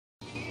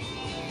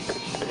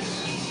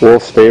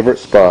Wolf's favorite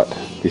spot,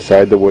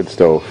 beside the wood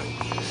stove.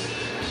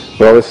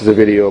 Well, this is a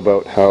video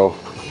about how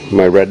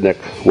my redneck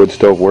wood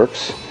stove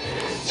works.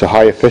 It's a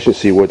high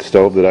efficiency wood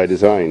stove that I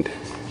designed.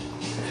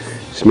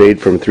 It's made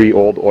from 3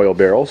 old oil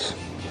barrels.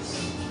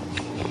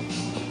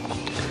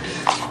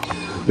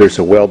 There's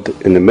a weld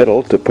in the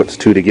middle that puts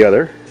 2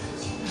 together.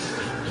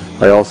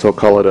 I also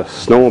call it a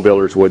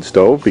snowmobiler's wood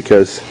stove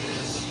because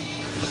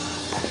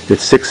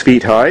it's 6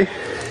 feet high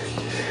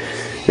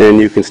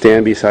and you can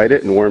stand beside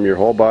it and warm your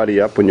whole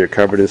body up when you're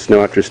covered in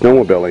snow after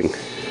snowmobiling.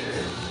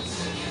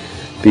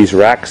 These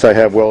racks I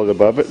have welded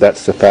above it,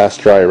 that's the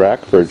fast dry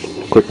rack for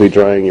quickly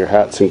drying your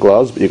hats and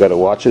gloves, but you got to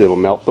watch it, it'll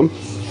melt them.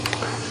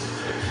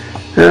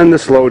 And the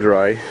slow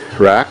dry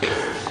rack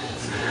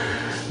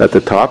at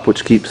the top,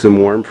 which keeps them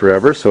warm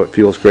forever, so it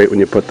feels great when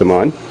you put them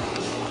on.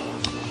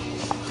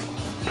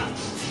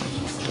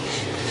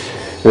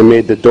 I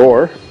made the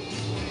door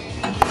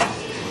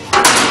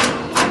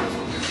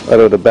out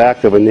of the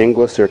back of an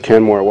Inglis or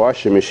Kenmore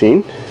washing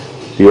machine,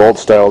 the old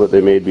style that they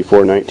made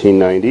before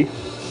 1990.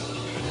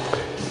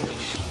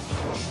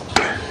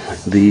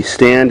 The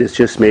stand is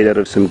just made out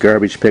of some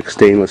garbage pick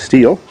stainless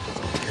steel.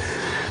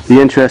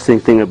 The interesting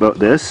thing about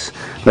this,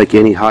 like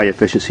any high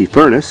efficiency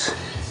furnace,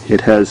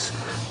 it has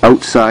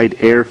outside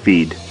air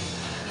feed,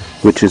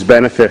 which is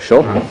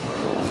beneficial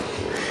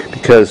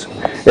because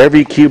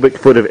every cubic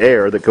foot of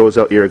air that goes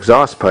out your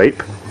exhaust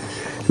pipe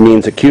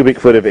means a cubic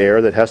foot of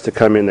air that has to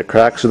come in the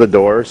cracks of the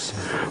doors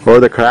or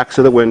the cracks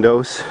of the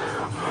windows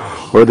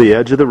or the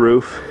edge of the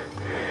roof,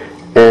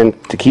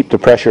 and to keep the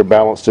pressure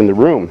balanced in the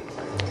room.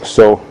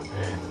 So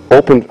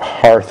open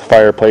hearth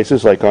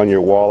fireplaces like on your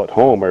wall at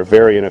home are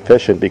very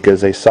inefficient because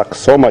they suck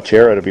so much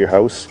air out of your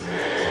house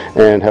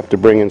and have to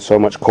bring in so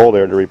much cold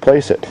air to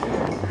replace it.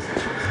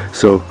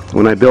 So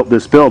when I built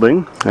this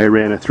building, I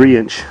ran a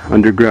 3-inch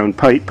underground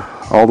pipe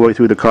all the way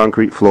through the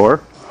concrete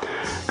floor,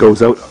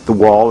 goes out the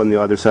wall on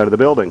the other side of the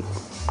building.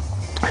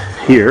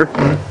 Here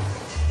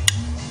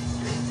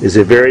is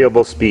a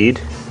variable speed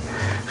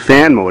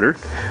fan motor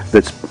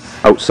that's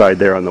outside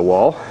there on the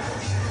wall,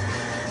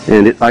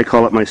 and I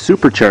call it my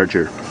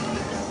supercharger.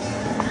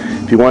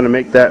 If you want to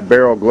make that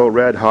barrel glow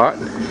red hot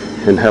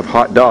and have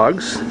hot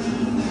dogs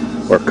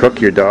or cook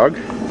your dog,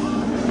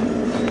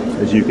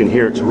 as you can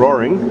hear it's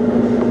roaring,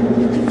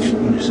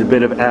 there's a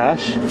bit of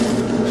ash.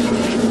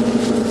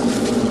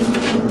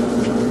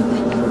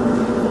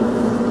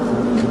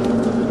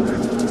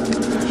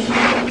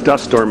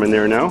 Dust storm in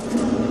there now.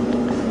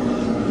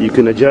 You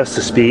can adjust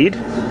the speed,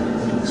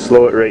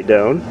 slow it right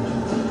down.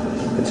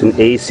 It's an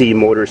AC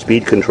motor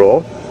speed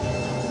control.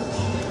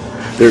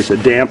 There's a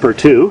damper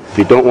too. If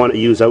you don't want to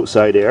use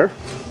outside air,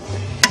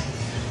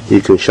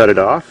 you can shut it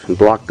off and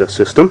block the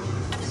system.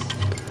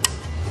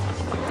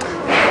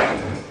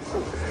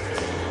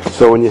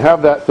 So when you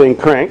have that thing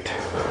cranked,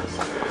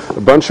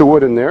 a bunch of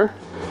wood in there,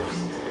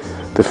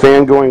 the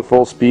fan going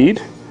full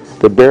speed,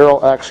 the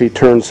barrel actually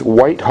turns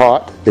white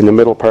hot in the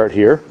middle part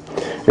here,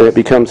 and it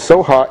becomes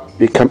so hot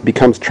it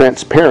becomes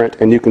transparent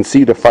and you can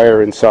see the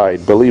fire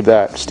inside. Believe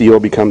that, steel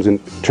becomes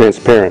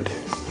transparent.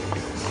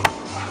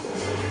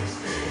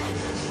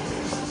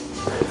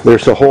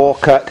 There's a hole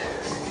cut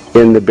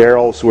in the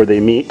barrels where they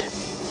meet,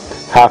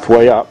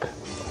 halfway up,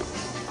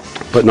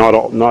 but not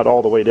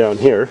all the way down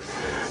here,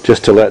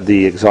 just to let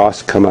the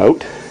exhaust come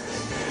out.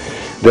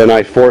 Then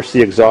I force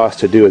the exhaust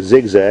to do a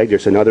zigzag.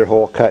 There's another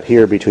hole cut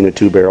here between the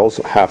 2 barrels,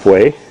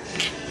 halfway.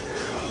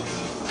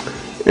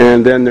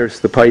 And then there's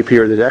the pipe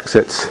here that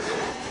exits.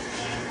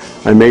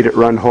 I made it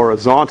run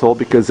horizontal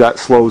because that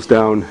slows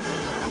down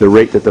the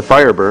rate that the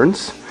fire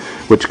burns,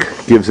 which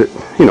gives it,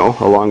 you know,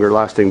 a longer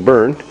lasting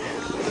burn,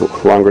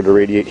 longer to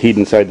radiate heat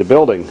inside the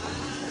building.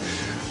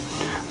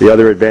 The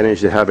other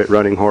advantage to have it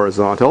running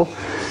horizontal,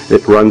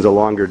 it runs a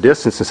longer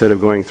distance instead of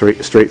going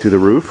straight through the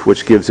roof,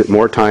 which gives it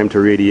more time to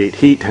radiate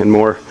heat and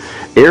more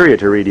area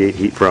to radiate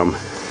heat from.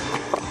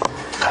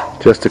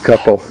 Just a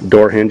couple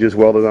door hinges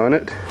welded on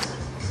it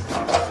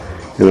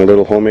and a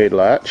little homemade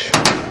latch.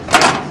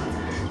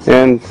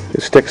 And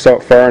it sticks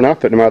out far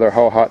enough that no matter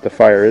how hot the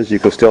fire is, you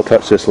can still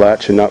touch this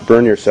latch and not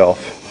burn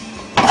yourself.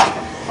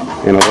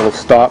 And a little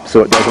stop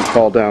so it doesn't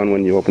fall down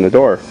when you open the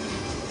door.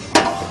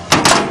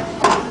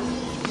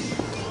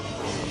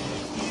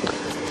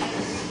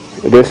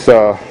 This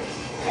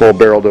whole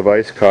barrel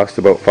device cost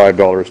about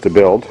 $5 to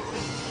build.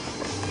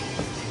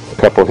 A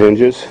couple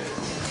hinges.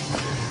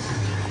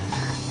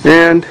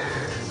 And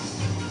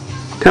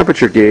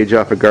temperature gauge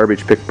off a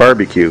garbage pick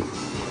barbecue.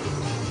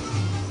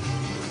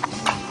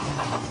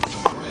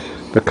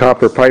 The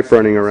copper pipe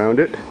running around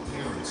it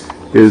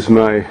is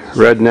my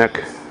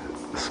redneck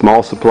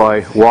small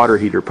supply water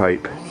heater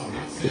pipe.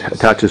 It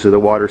attaches to the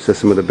water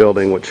system of the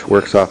building, which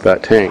works off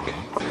that tank.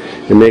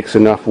 It makes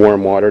enough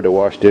warm water to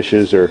wash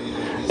dishes or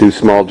do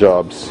small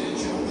jobs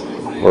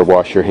or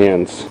wash your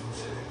hands.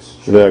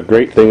 The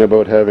great thing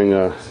about having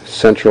a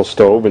central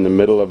stove in the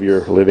middle of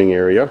your living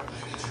area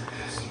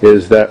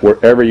is that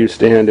wherever you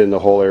stand in the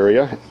whole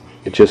area,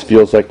 it just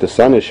feels like the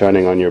sun is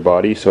shining on your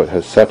body, so it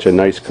has such a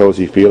nice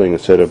cozy feeling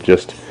instead of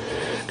just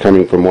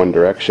coming from one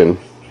direction.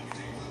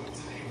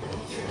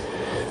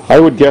 I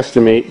would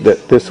guesstimate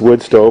that this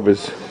wood stove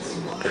is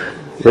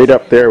right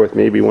up there with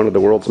maybe one of the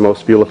world's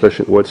most fuel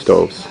efficient wood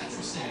stoves.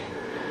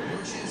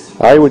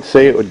 I would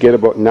say it would get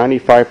about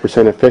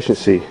 95%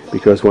 efficiency,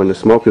 because when the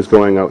smoke is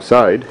going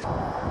outside,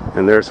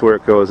 and there's where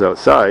it goes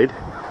outside,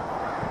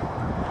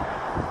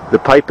 the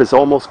pipe is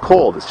almost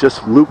cold. It's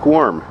just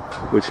lukewarm,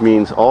 which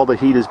means all the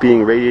heat is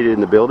being radiated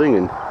in the building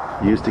and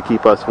used to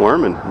keep us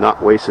warm and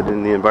not wasted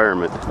in the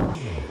environment.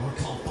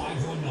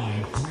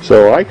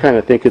 So I kind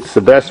of think it's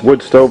the best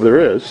wood stove there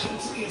is,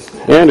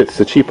 and it's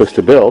the cheapest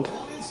to build,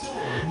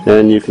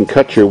 and you can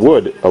cut your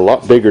wood a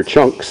lot bigger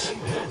chunks,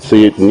 so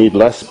you need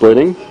less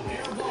splitting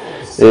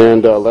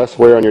and less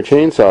wear on your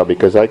chainsaw,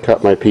 because I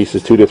cut my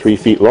pieces 2 to 3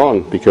 feet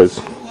long, because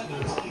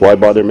why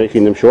bother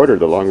making them shorter?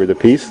 The longer the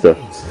piece, the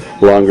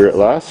longer it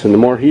lasts, and the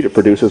more heat it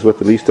produces with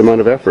the least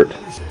amount of effort.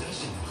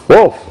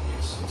 Wolf!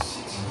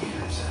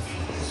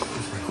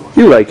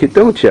 You like it,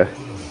 don't you?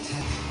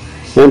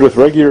 And with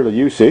regular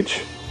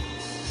usage,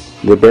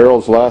 the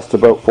barrels last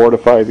about 4 to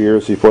 5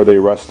 years before they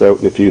rust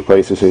out in a few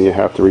places and you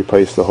have to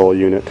replace the whole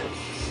unit.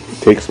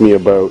 It takes me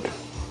about,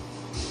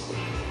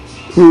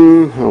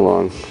 how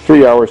long?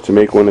 3 hours to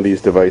make one of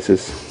these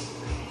devices.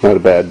 Not a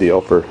bad deal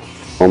for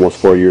almost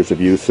 4 years of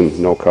use and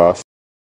no cost.